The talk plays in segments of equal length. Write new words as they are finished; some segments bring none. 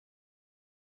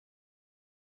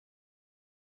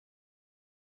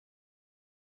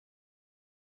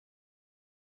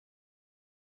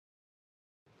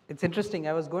It's interesting.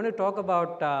 I was going to talk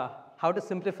about how to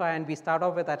simplify, and we start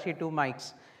off with actually 2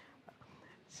 mics.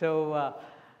 So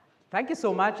thank you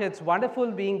so much. It's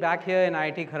wonderful being back here in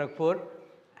IIT Kharagpur.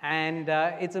 And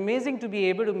it's amazing to be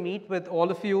able to meet with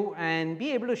all of you and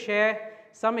be able to share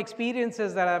some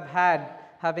experiences that I've had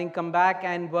having come back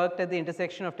and worked at the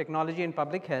intersection of technology and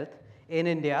public health in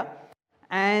India.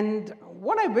 And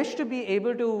what I wish to be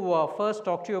able to first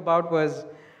talk to you about was,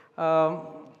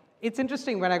 it's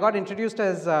interesting, when I got introduced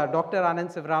as Dr.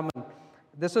 Anand Sivaraman,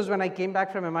 this was when I came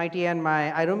back from MIT, and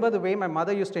I remember the way my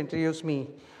mother used to introduce me.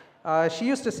 She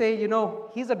used to say, you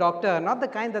know, he's a doctor, not the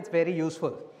kind that's very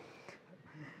useful.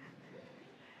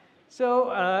 So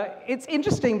it's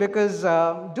interesting because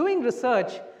doing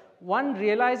research, one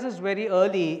realizes very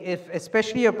early, if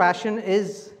especially your passion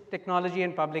is technology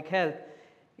and public health,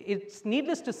 it's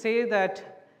needless to say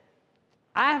that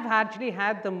I have actually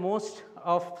had the most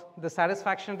of the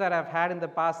satisfaction that I've had in the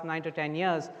past 9 to 10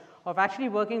 years of actually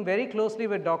working very closely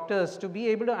with doctors to be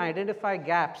able to identify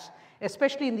gaps,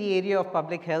 especially in the area of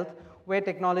public health, where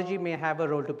technology may have a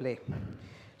role to play.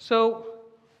 So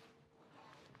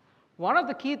one of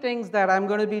the key things that I'm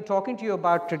going to be talking to you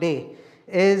about today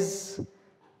is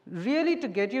really to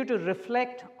get you to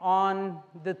reflect on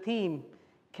the theme,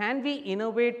 can we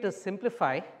innovate to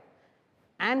simplify?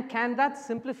 And can that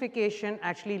simplification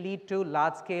actually lead to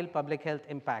large-scale public health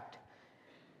impact?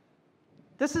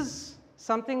 This is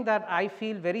something that I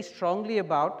feel very strongly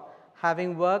about,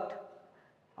 having worked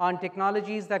on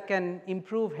technologies that can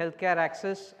improve healthcare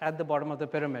access at the bottom of the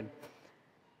pyramid.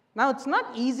 Now, it's not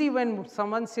easy when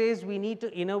someone says we need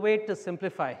to innovate to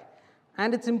simplify.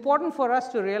 And it's important for us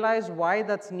to realize why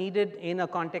that's needed in a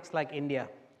context like India.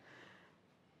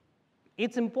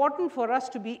 It's important for us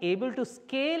to be able to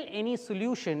scale any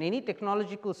solution, any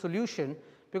technological solution,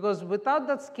 because without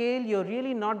that scale, you're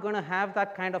really not going to have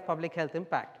that kind of public health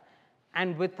impact.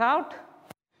 And without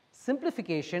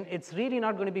simplification, it's really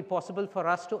not going to be possible for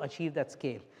us to achieve that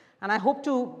scale. And I hope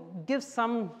to give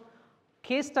some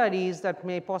case studies that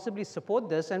may possibly support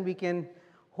this, and we can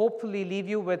hopefully leave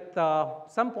you with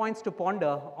some points to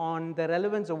ponder on the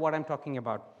relevance of what I'm talking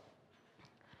about.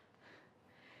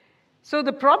 So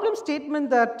the problem statement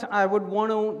that I would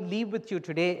want to leave with you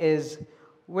today is,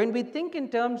 when we think in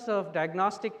terms of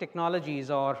diagnostic technologies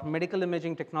or medical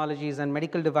imaging technologies and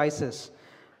medical devices,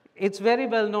 it's very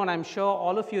well known, I'm sure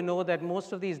all of you know, that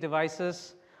most of these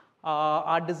devices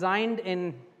are designed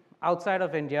in outside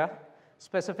of India,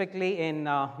 specifically in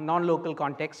non-local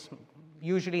contexts,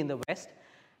 usually in the West.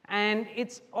 And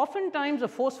it's oftentimes a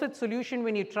force-fit solution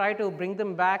when you try to bring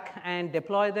them back and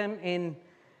deploy them in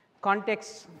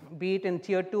contexts, be it in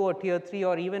tier 2 or tier 3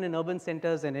 or even in urban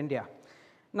centers in India.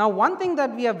 Now, one thing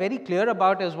that we are very clear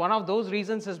about is one of those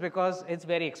reasons is because it's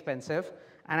very expensive,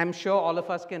 and I'm sure all of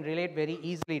us can relate very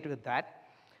easily to that.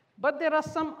 But there are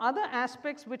some other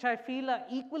aspects which I feel are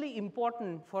equally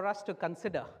important for us to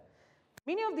consider.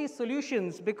 Many of these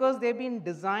solutions, because they've been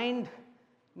designed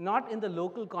not in the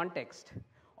local context,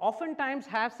 oftentimes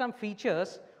have some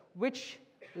features which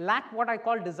lack what I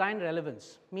call design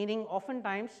relevance, meaning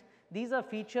oftentimes these are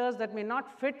features that may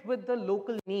not fit with the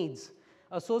local needs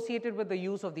associated with the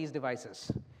use of these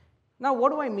devices. Now,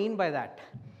 what do I mean by that?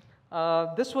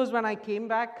 This was when I came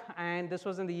back, and this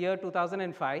was in the year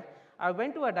 2005. I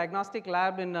went to a diagnostic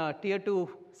lab in a tier 2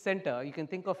 center. You can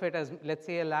think of it as, let's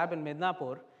say, a lab in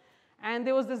Midnapur. And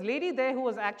there was this lady there who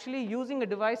was actually using a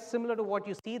device similar to what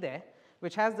you see there,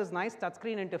 which has this nice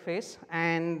touchscreen interface.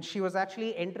 And she was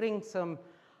actually entering some,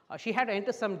 she had to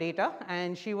enter some data,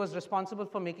 and she was responsible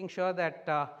for making sure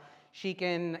that she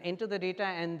can enter the data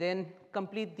and then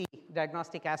complete the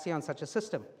diagnostic assay on such a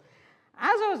system.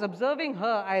 As I was observing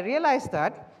her, I realized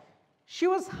that she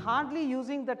was hardly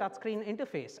using the touchscreen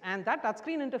interface. And that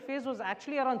touchscreen interface was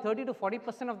actually around 30 to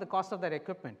 40% of the cost of that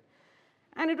equipment.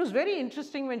 And it was very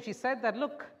interesting when she said that,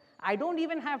 look, I don't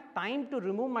even have time to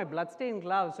remove my bloodstained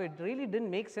gloves, so it really didn't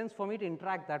make sense for me to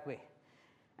interact that way.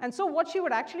 And so what she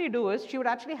would actually do is she would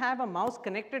actually have a mouse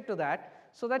connected to that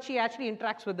so that she actually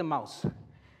interacts with the mouse.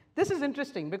 This is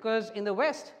interesting because in the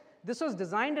West, this was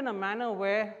designed in a manner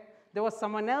where there was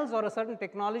someone else or a certain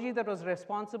technology that was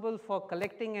responsible for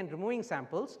collecting and removing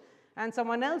samples, and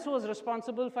someone else who was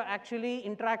responsible for actually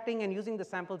interacting and using the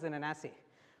samples in an assay.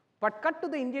 But cut to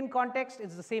the Indian context,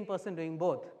 it's the same person doing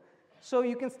both. So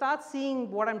you can start seeing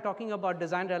what I'm talking about,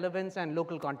 design relevance and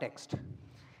local context.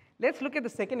 Let's look at the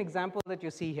second example that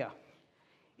you see here.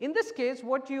 In this case,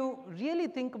 what you really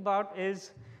think about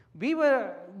is we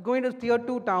were going to tier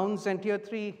 2 towns and tier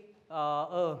 3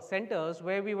 centers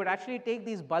where we would actually take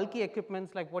these bulky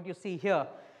equipments like what you see here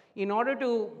in order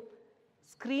to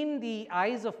screen the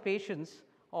eyes of patients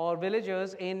or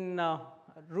villagers in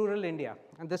rural India,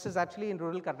 and this is actually in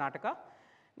rural Karnataka.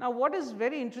 Now, what is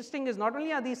very interesting is not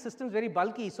only are these systems very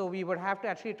bulky, so we would have to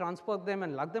actually transport them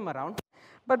and lug them around,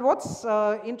 but what's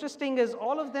interesting is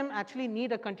all of them actually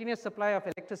need a continuous supply of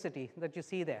electricity that you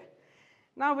see there.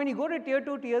 Now, when you go to tier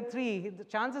 2, tier 3, the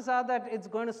chances are that it's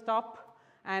going to stop,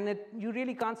 and you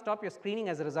really can't stop your screening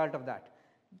as a result of that.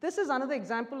 This is another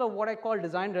example of what I call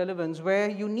design relevance, where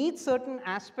you need certain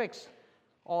aspects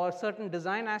or certain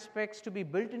design aspects to be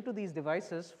built into these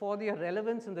devices for their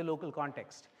relevance in the local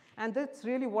context. And that's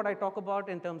really what I talk about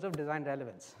in terms of design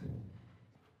relevance.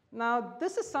 Now,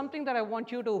 this is something that I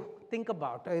want you to think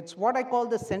about. It's what I call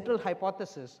the central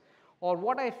hypothesis, or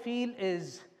what I feel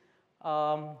is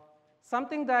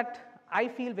something that I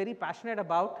feel very passionate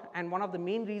about, and one of the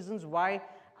main reasons why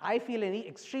I feel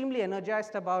extremely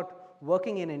energized about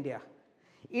working in India.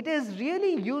 It is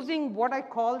really using what I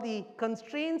call the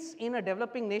constraints in a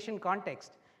developing nation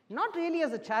context, not really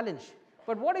as a challenge,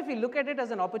 but what if we look at it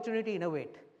as an opportunity to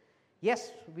innovate?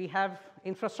 Yes, we have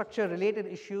infrastructure related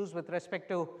issues with respect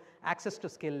to access to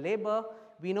skilled labor.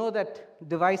 We know that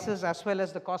devices as well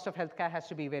as the cost of healthcare has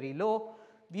to be very low.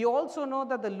 We also know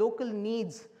that the local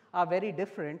needs are very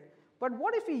different. But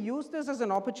what if we use this as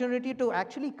an opportunity to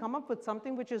actually come up with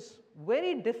something which is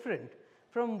very different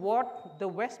from what the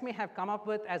West may have come up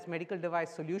with as medical device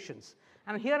solutions?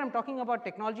 And here I'm talking about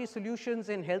technology solutions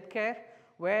in healthcare,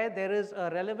 where there is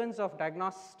a relevance of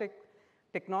diagnostic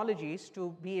technologies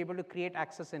to be able to create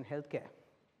access in healthcare.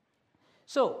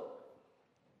 So,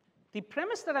 the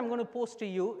premise that I'm going to pose to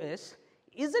you is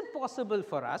it possible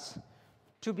for us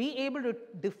to be able to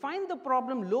define the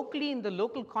problem locally in the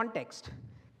local context,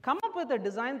 come up with a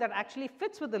design that actually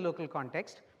fits with the local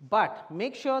context, but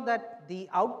make sure that the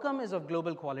outcome is of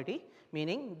global quality,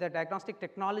 meaning the diagnostic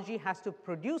technology has to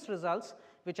produce results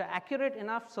which are accurate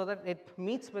enough so that it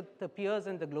meets with the peers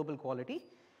in the global quality,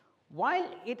 while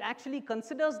it actually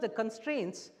considers the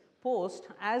constraints posed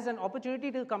as an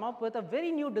opportunity to come up with a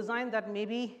very new design that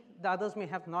maybe the others may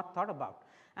have not thought about.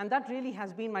 And that really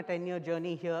has been my 10-year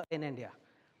journey here in India.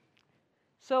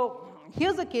 So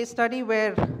here's a case study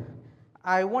where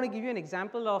I want to give you an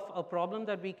example of a problem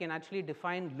that we can actually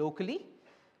define locally.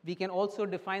 We can also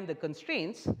define the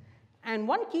constraints. And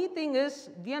one key thing is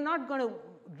we are not going to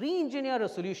re-engineer a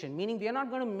solution, meaning we are not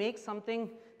going to make something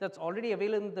that's already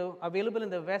available in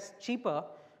the West cheaper,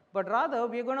 but rather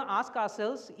we are going to ask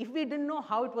ourselves, if we didn't know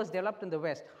how it was developed in the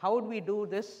West, how would we do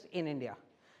this in India?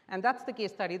 And that's the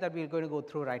case study that we're going to go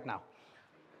through right now.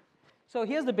 So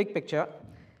here's the big picture.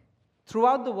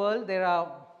 Throughout the world, there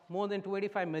are more than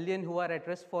 285 million who are at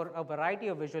risk for a variety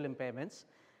of visual impairments.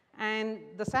 And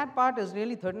the sad part is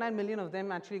nearly 39 million of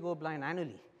them actually go blind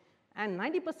annually. And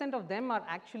 90% of them are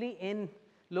actually in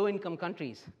low-income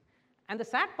countries. And the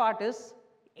sad part is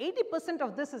 80%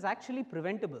 of this is actually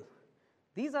preventable.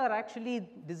 These are actually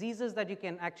diseases that you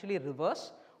can actually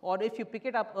reverse, or if you pick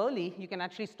it up early, you can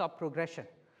actually stop progression.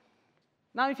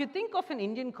 Now, if you think of an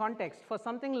Indian context for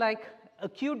something like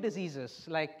acute diseases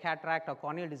like cataract or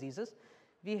corneal diseases,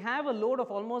 we have a load of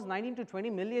almost 19 to 20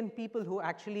 million people who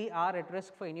actually are at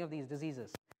risk for any of these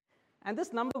diseases. And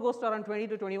this number goes to around 20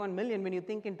 to 21 million when you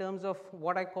think in terms of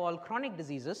what I call chronic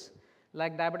diseases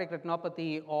like diabetic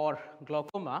retinopathy or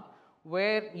glaucoma,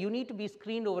 where you need to be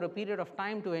screened over a period of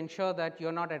time to ensure that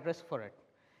you're not at risk for it.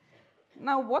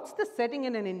 Now, what's the setting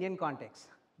in an Indian context?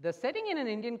 The setting in an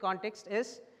Indian context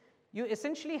is you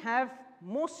essentially have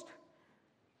most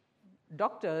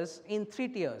doctors in 3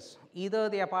 tiers. Either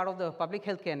they are part of the public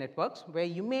healthcare networks, where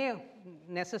you may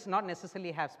not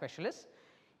necessarily have specialists.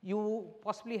 You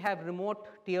possibly have remote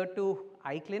tier 2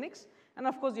 eye clinics, and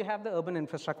of course you have the urban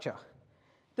infrastructure.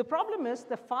 The problem is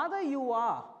the farther you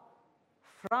are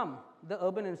from the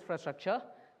urban infrastructure,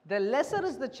 the lesser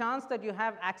is the chance that you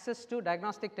have access to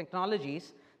diagnostic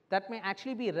technologies that may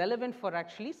actually be relevant for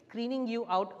actually screening you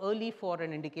out early for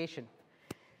an indication.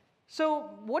 So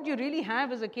what you really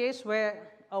have is a case where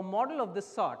a model of this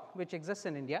sort, which exists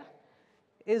in India,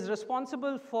 is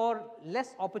responsible for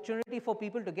less opportunity for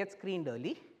people to get screened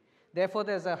early. Therefore,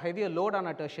 there's a heavier load on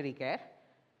our tertiary care.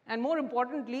 And more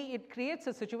importantly, it creates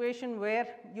a situation where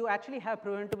you actually have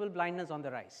preventable blindness on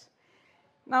the rise.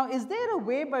 Now, is there a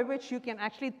way by which you can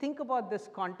actually think about this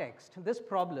context, this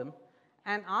problem,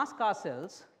 and ask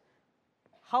ourselves,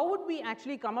 how would we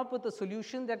actually come up with a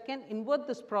solution that can invert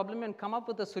this problem and come up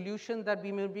with a solution that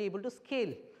we may be able to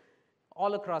scale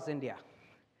all across India?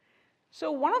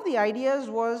 So one of the ideas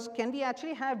was, can we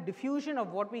actually have diffusion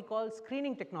of what we call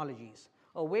screening technologies,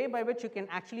 a way by which you can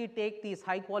actually take these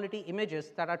high-quality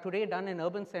images that are today done in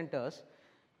urban centers,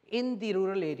 in the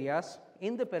rural areas,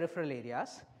 in the peripheral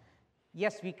areas,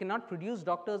 Yes, we cannot produce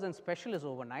doctors and specialists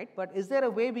overnight, but is there a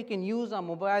way we can use our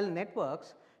mobile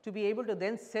networks to be able to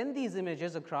then send these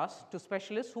images across to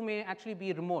specialists who may actually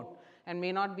be remote and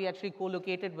may not be actually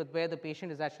co-located with where the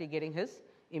patient is actually getting his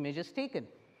images taken?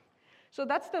 So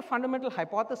that's the fundamental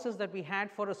hypothesis that we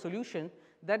had for a solution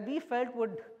that we felt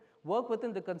would work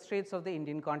within the constraints of the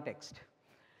Indian context.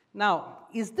 Now,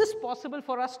 is this possible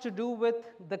for us to do with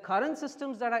the current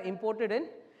systems that are imported in?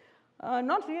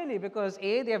 Not really, because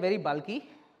A, they are very bulky.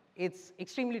 It's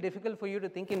extremely difficult for you to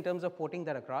think in terms of porting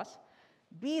that across.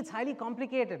 B, it's highly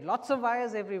complicated, lots of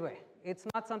wires everywhere. It's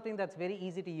not something that's very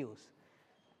easy to use.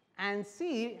 And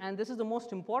C, and this is the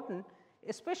most important,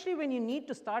 especially when you need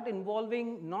to start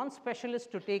involving non-specialists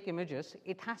to take images,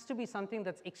 it has to be something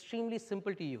that's extremely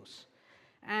simple to use.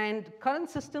 And current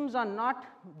systems are not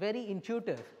very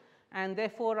intuitive and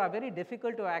therefore are very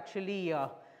difficult to actually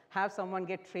have someone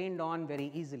get trained on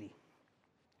very easily.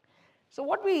 So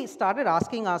what we started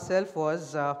asking ourselves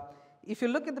was, if you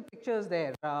look at the pictures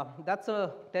there, that's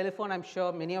a telephone I'm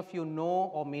sure many of you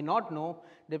know or may not know,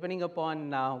 depending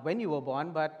upon when you were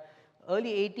born, but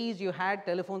early 80s you had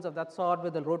telephones of that sort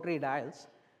with the rotary dials.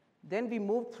 Then we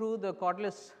moved through the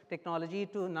cordless technology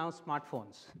to now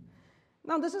smartphones.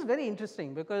 Now this is very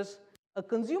interesting because a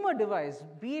consumer device,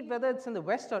 be it whether it's in the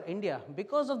West or India,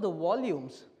 because of the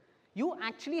volumes, you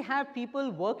actually have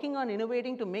people working on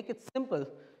innovating to make it simple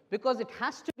because it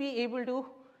has to be able to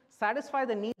satisfy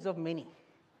the needs of many.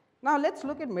 Now let's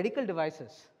look at medical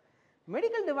devices.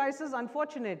 Medical devices,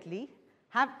 unfortunately,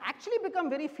 have actually become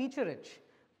very feature-rich,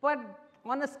 but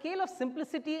on a scale of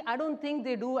simplicity, I don't think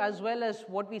they do as well as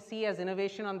what we see as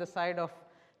innovation on the side of,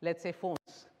 let's say,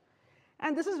 phones.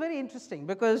 And this is very interesting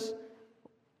because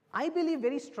I believe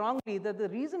very strongly that the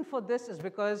reason for this is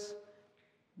because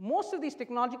most of these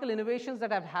technological innovations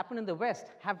that have happened in the West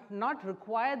have not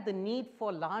required the need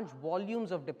for large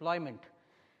volumes of deployment.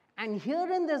 And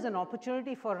herein there's an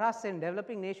opportunity for us in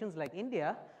developing nations like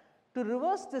India to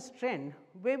reverse this trend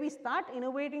where we start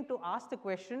innovating to ask the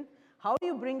question, how do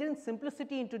you bring in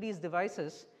simplicity into these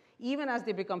devices even as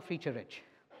they become feature-rich?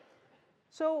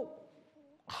 So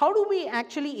how do we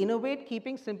actually innovate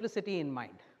keeping simplicity in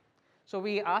mind? So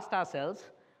we asked ourselves,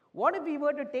 what if we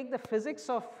were to take the physics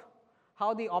of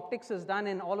how the optics is done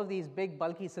in all of these big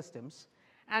bulky systems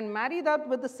and marry that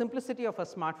with the simplicity of a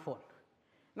smartphone?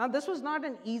 Now this was not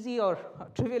an easy or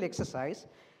trivial exercise.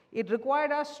 It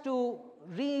required us to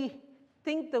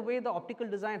rethink the way the optical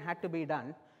design had to be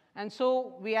done. And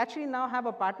so we actually now have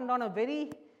a patent on a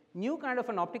very new kind of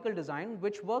an optical design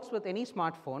which works with any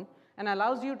smartphone and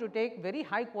allows you to take very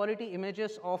high quality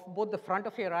images of both the front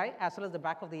of your eye as well as the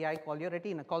back of the eye called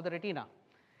the retina.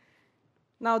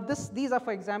 Now these are,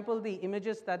 for example, the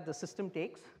images that the system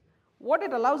takes. What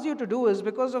it allows you to do is,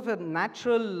 because of a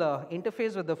natural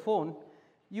interface with the phone,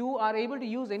 you are able to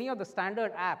use any of the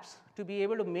standard apps to be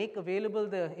able to make available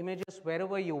the images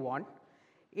wherever you want.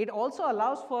 It also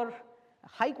allows for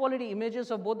high quality images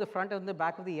of both the front and the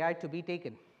back of the eye to be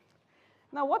taken.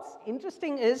 Now what's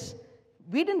interesting is,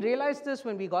 we didn't realize this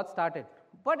when we got started,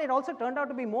 but it also turned out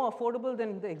to be more affordable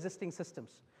than the existing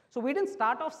systems. So we didn't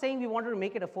start off saying we wanted to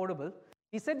make it affordable.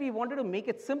 We said we wanted to make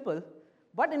it simple,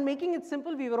 but in making it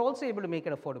simple, we were also able to make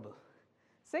it affordable.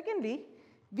 Secondly,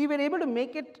 we were able to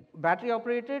make it battery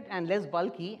operated and less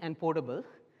bulky and portable.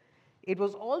 It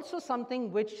was also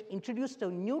something which introduced a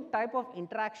new type of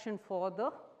interaction for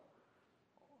the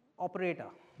operator.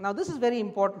 Now this is very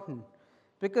important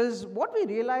because what we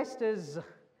realized is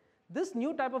this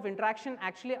new type of interaction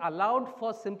actually allowed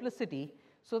for simplicity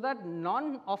so that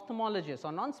non-ophthalmologists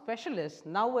or non-specialists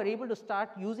now were able to start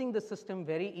using the system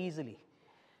very easily.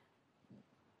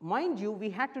 Mind you, we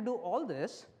had to do all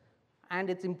this,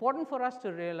 and it's important for us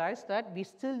to realize that we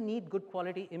still need good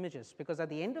quality images, because at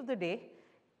the end of the day,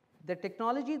 the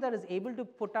technology that is able to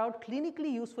put out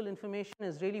clinically useful information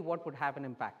is really what would have an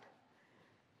impact.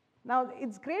 Now,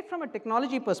 it's great from a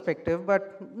technology perspective,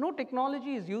 but no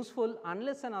technology is useful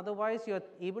unless and otherwise you're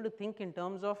able to think in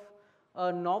terms of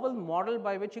a novel model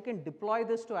by which you can deploy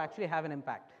this to actually have an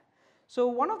impact. So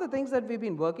one of the things that we've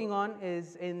been working on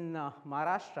is in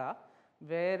Maharashtra,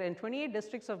 where in 28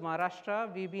 districts of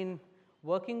Maharashtra, we've been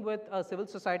working with a civil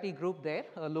society group there,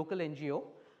 a local NGO.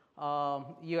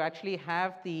 You actually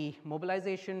have the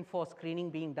mobilization for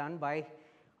screening being done by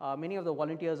many of the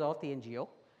volunteers of the NGO.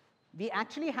 We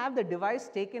actually have the device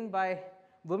taken by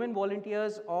women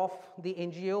volunteers of the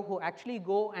NGO who actually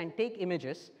go and take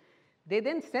images. They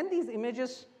then send these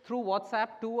images through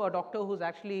WhatsApp to a doctor who's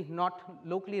actually not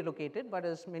locally located but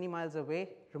is many miles away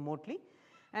remotely.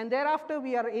 And thereafter,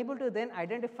 we are able to then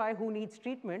identify who needs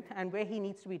treatment and where he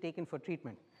needs to be taken for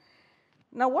treatment.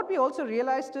 Now, what we also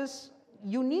realized is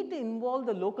you need to involve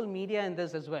the local media in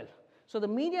this as well. So the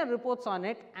media reports on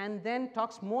it and then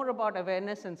talks more about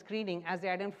awareness and screening as they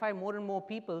identify more and more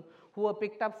people who are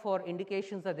picked up for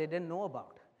indications that they didn't know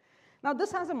about. Now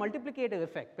this has a multiplicative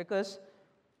effect because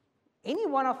any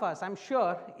one of us, I'm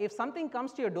sure, if something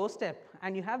comes to your doorstep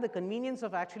and you have the convenience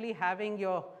of actually having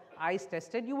your eyes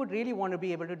tested, you would really want to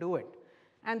be able to do it.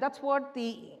 And that's what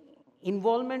the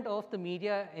involvement of the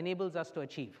media enables us to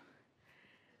achieve.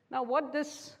 Now what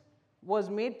this was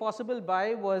made possible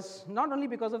by was not only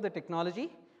because of the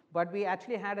technology, but we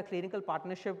actually had a clinical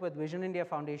partnership with Vision India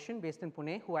Foundation based in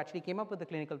Pune, who actually came up with the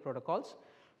clinical protocols.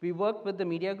 We worked with the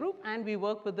media group and we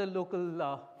worked with the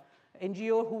local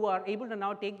NGO who are able to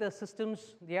now take the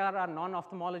systems. They are our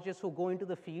non-ophthalmologists who go into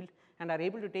the field and are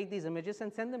able to take these images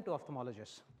and send them to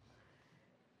ophthalmologists.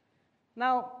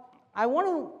 Now, I want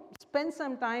to spend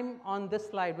some time on this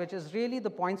slide, which is really the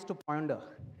points to ponder.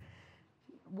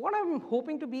 What I'm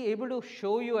hoping to be able to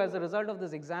show you as a result of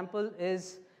this example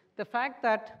is the fact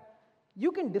that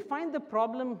you can define the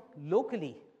problem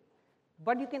locally,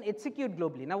 but you can execute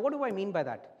globally. Now, what do I mean by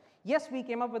that? Yes, we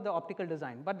came up with the optical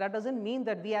design, but that doesn't mean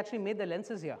that we actually made the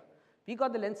lenses here. We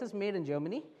got the lenses made in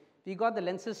Germany. We got the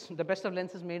lenses, the best of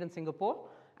lenses made in Singapore.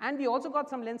 And we also got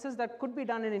some lenses that could be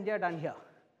done in India, done here.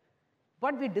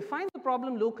 But we defined the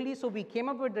problem locally, so we came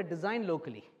up with the design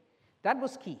locally. That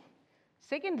was key.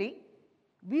 Secondly,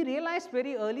 we realized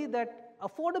very early that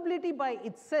affordability by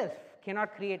itself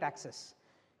cannot create access.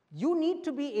 You need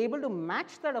to be able to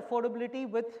match that affordability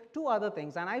with two other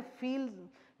things, and I feel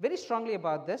very strongly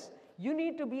about this. You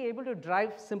need to be able to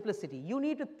drive simplicity. You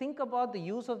need to think about the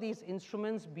use of these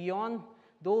instruments beyond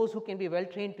those who can be well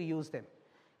trained to use them.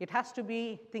 It has to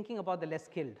be thinking about the less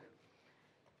skilled.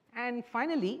 And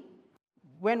finally,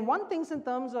 when one thinks in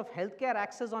terms of healthcare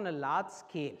access on a large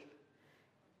scale,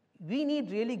 we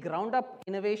need really ground up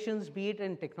innovations, be it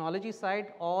in technology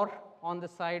side or on the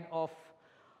side of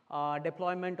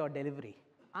deployment or delivery.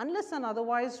 Unless and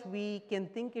otherwise we can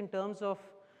think in terms of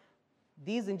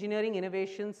these engineering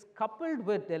innovations coupled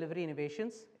with delivery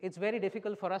innovations, it's very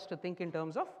difficult for us to think in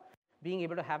terms of being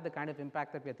able to have the kind of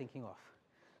impact that we're thinking of.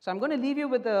 So I'm going to leave you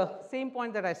with the same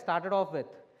point that I started off with.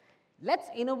 Let's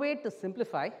innovate to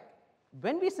simplify.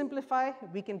 When we simplify,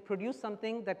 we can produce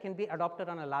something that can be adopted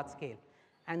on a large scale.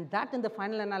 And that, in the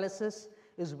final analysis,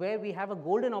 is where we have a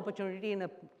golden opportunity in a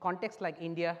context like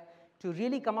India to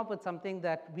really come up with something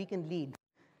that we can lead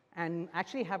and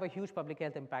actually have a huge public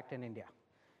health impact in India.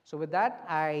 So with that,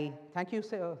 I thank you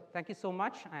so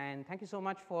much, and thank you so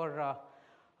much for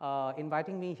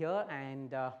inviting me here,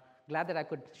 and glad that I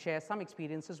could share some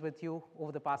experiences with you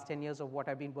over the past 10 years of what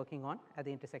I've been working on at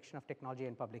the intersection of technology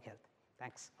and public health.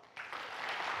 Thanks.